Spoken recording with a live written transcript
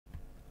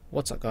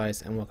What's up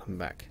guys, and welcome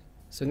back.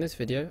 So in this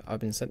video I've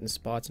been sent the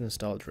Spartan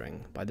styled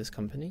ring by this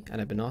company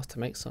and I've been asked to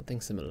make something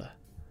similar.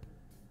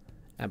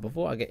 Now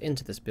before I get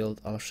into this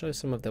build, I'll show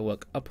some of their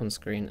work up on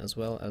screen as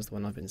well as the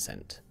one I've been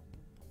sent.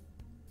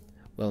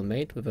 Well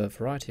made, with a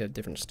variety of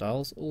different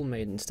styles, all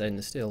made in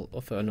stainless steel,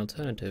 offer an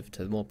alternative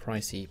to the more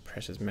pricey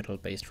precious metal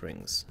based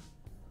rings.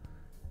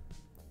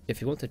 If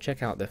you want to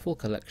check out their full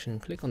collection,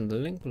 click on the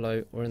link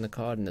below or in the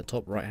card in the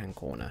top right hand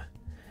corner.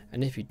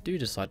 And if you do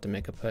decide to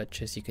make a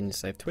purchase, you can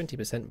save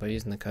 20% by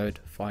using the code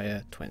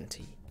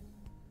FIRE20.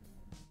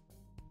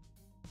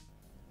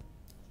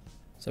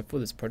 So for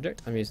this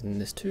project I'm using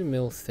this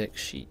 2mm thick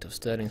sheet of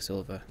sterling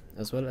silver,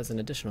 as well as an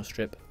additional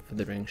strip for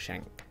the ring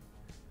shank.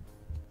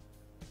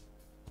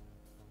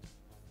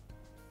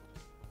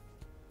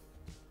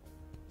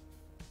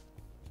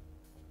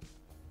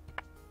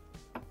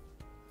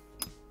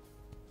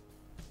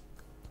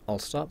 I'll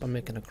start by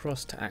making a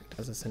cross to act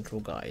as a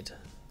central guide,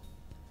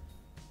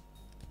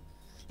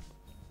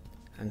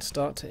 and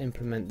start to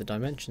implement the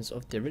dimensions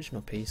of the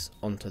original piece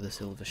onto the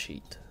silver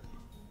sheet.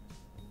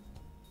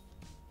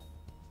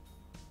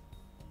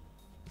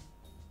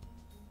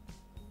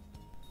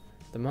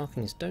 The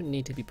markings don't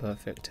need to be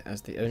perfect,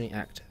 as they only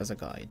act as a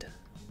guide.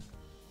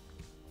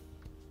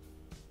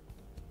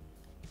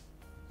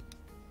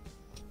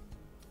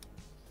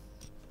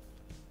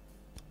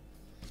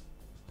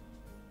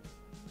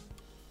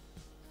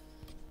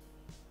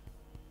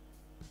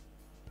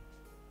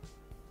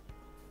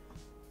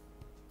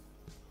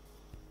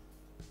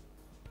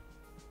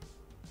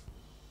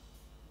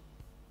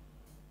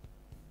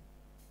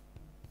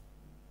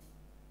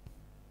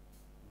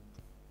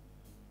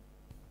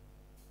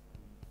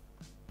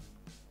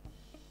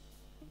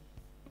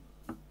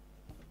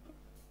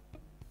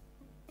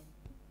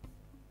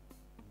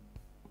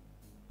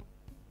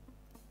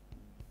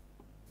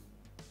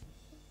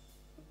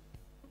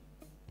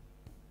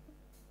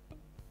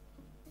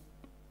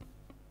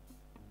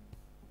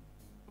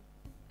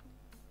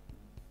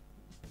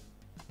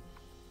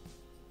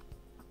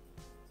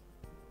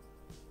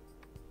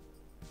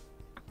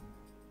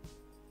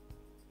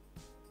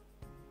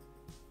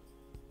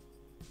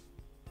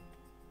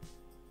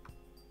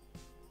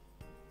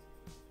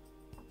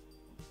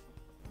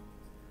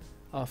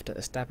 After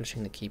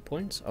establishing the key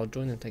points, I'll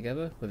join them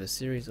together with a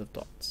series of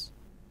dots.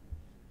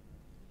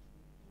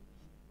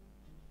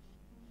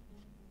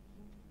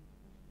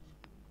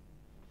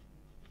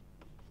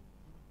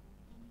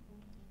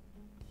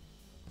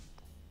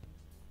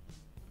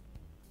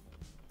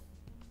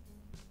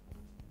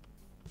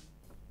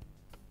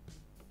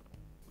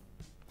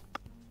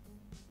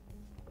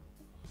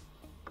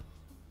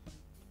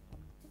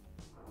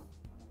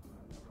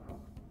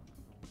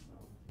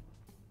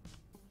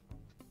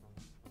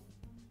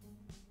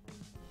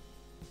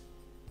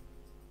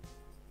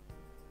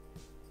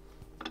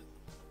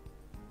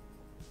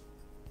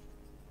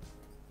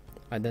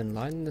 I then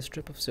line the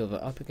strip of silver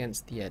up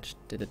against the edge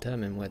to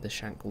determine where the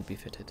shank will be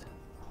fitted,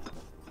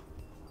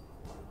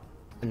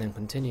 and then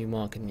continue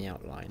marking the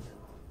outline.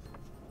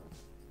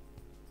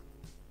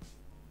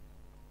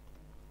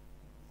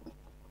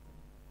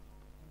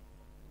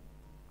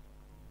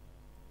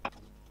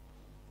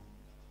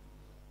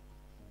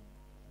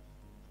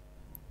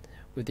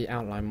 With the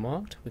outline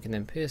marked, we can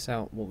then pierce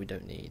out what we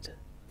don't need.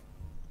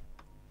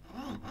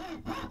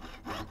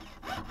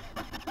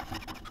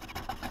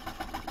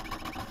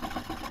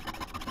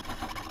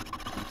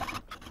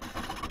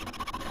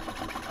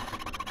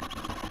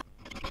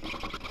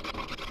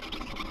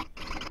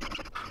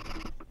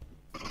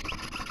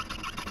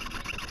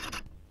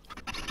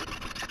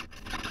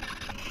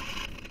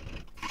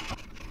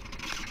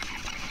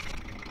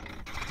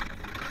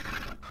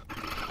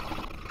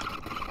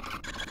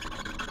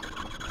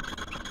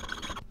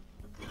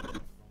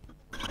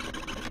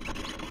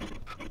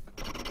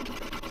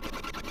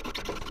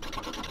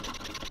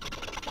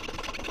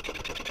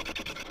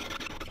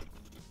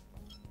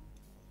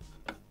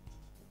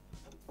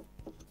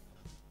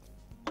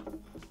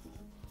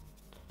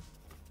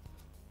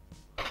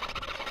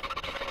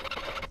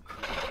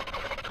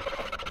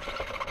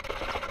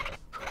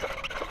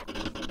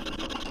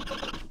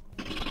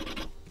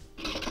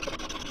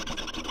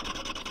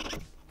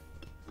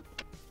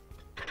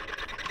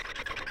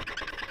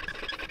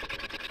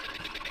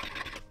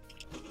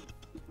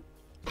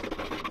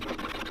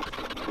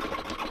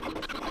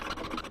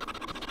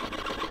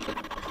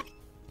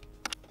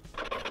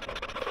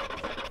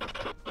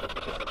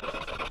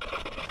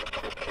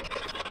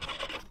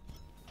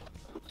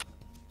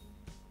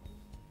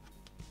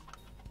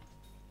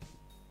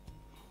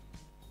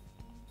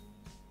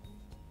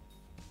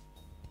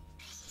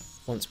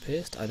 Once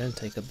pierced, I then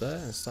take a burr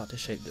and start to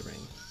shape the ring.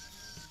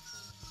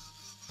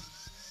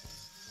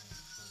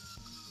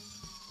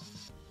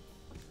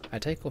 I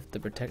take off the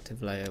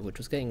protective layer which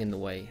was getting in the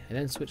way, and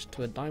then switch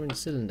to a diamond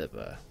cylinder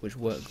burr, which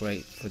worked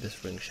great for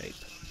this ring shape.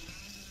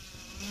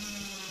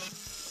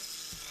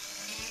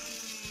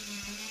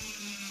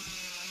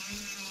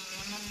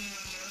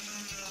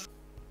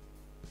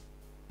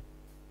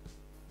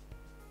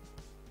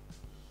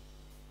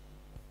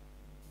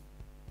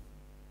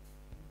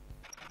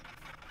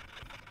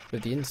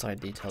 With the inside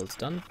details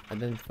done, I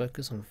then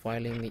focus on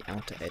filing the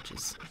outer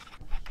edges.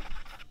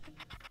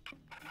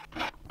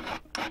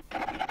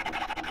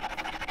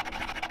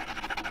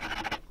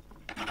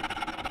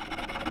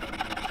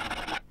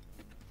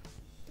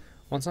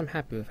 Once I'm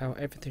happy with how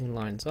everything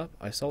lines up,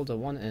 I solder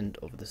one end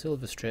of the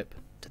silver strip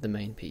to the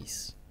main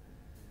piece.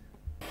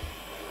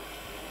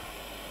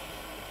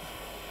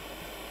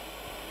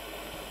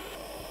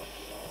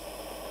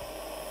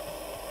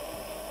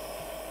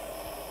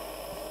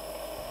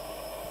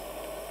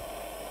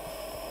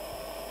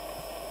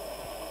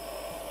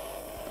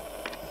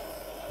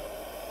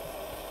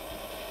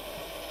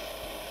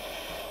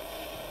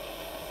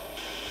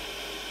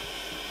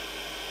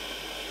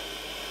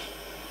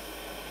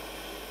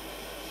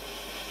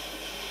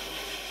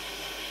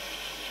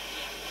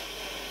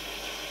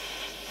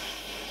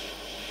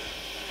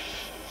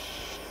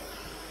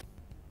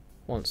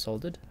 Once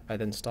soldered, I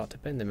then start to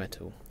bend the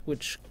metal,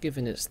 which,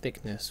 given its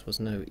thickness, was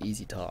no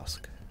easy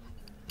task.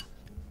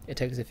 It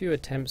takes a few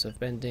attempts of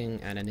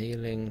bending and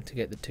annealing to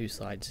get the two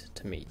sides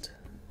to meet.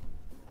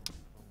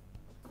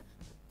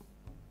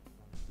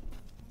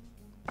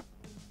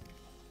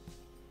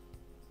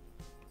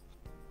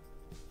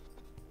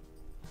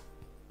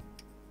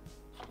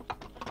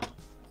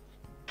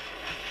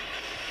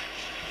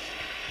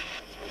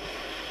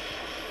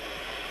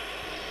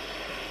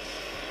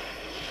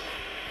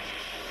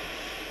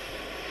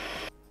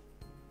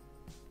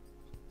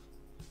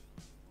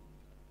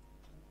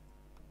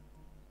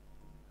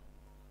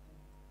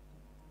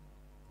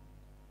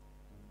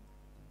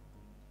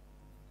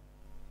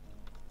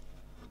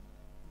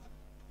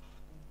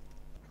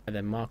 I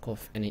then mark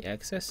off any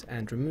excess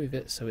and remove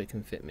it so it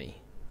can fit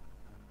me.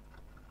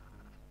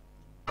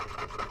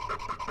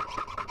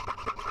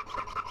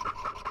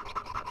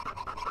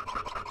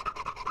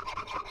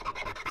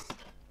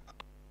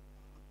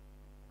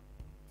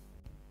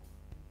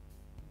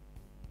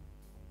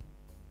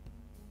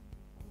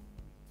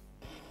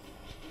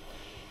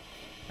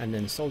 And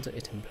then solder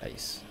it in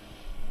place.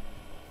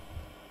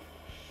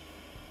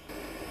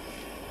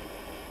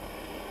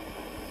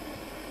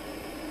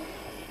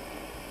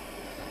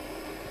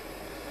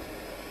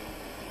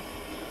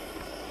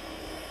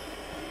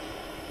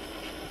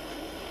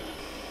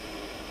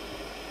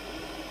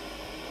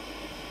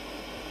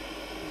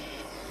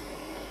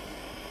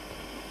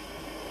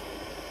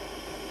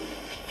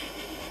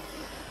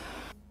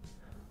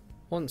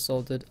 Once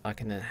soldered, I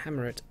can then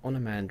hammer it on a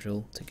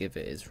mandrel to give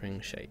it its ring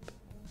shape.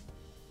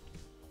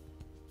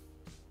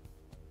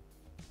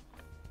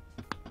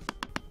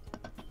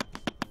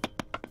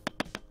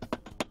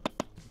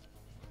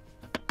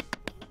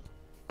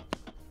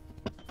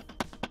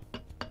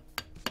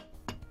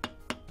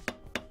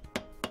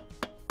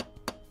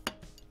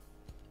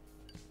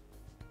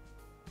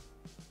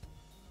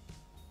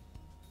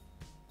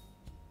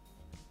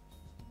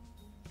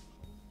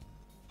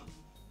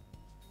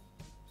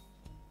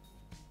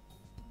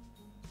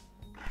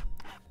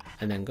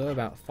 And then go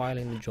about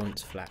filing the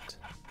joints flat.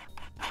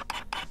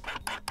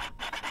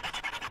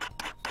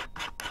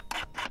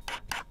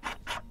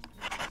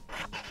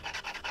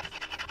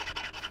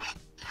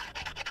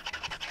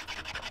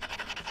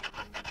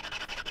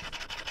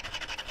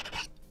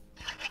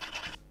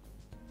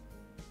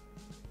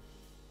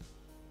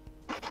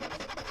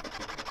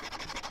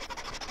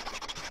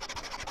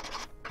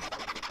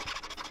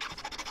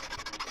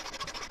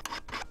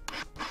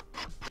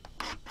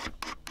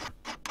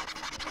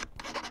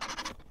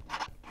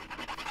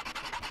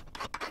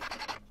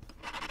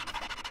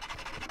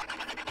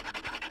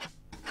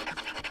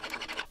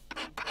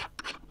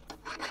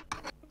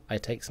 I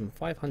take some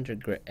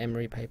 500 grit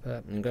emery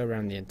paper and go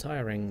around the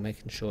entire ring,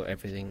 making sure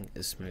everything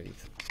is smooth.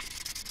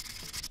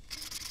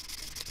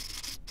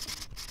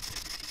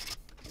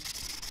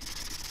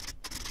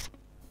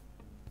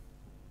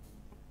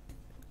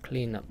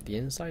 Clean up the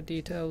inside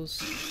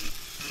details.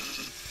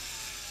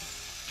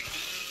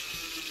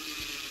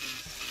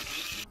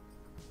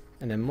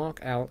 And then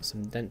mark out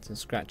some dents and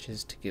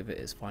scratches to give it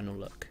its final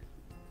look.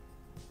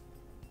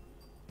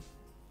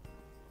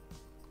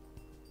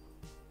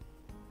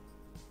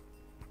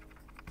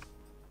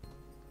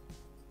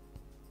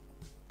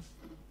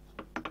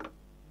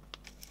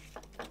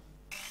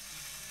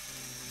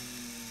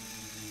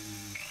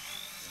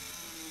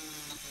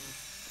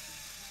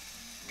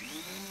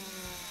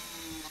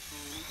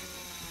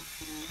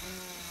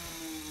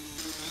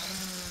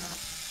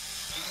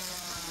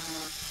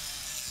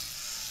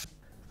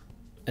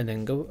 And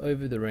then go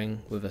over the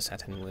ring with a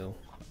satin wheel.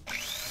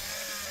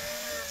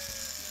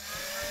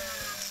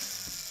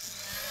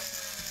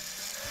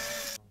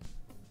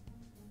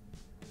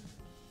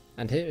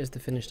 And here is the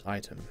finished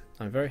item.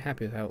 I'm very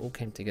happy with how it all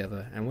came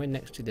together, and when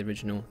next to the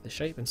original, the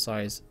shape and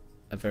size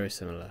are very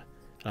similar,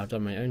 and I've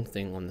done my own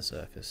thing on the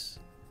surface.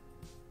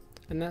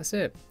 And that's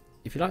it.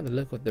 If you like the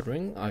look of the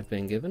ring I've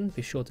been given,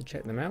 be sure to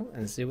check them out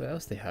and see what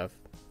else they have.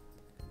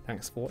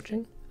 Thanks for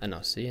watching, and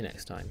I'll see you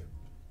next time.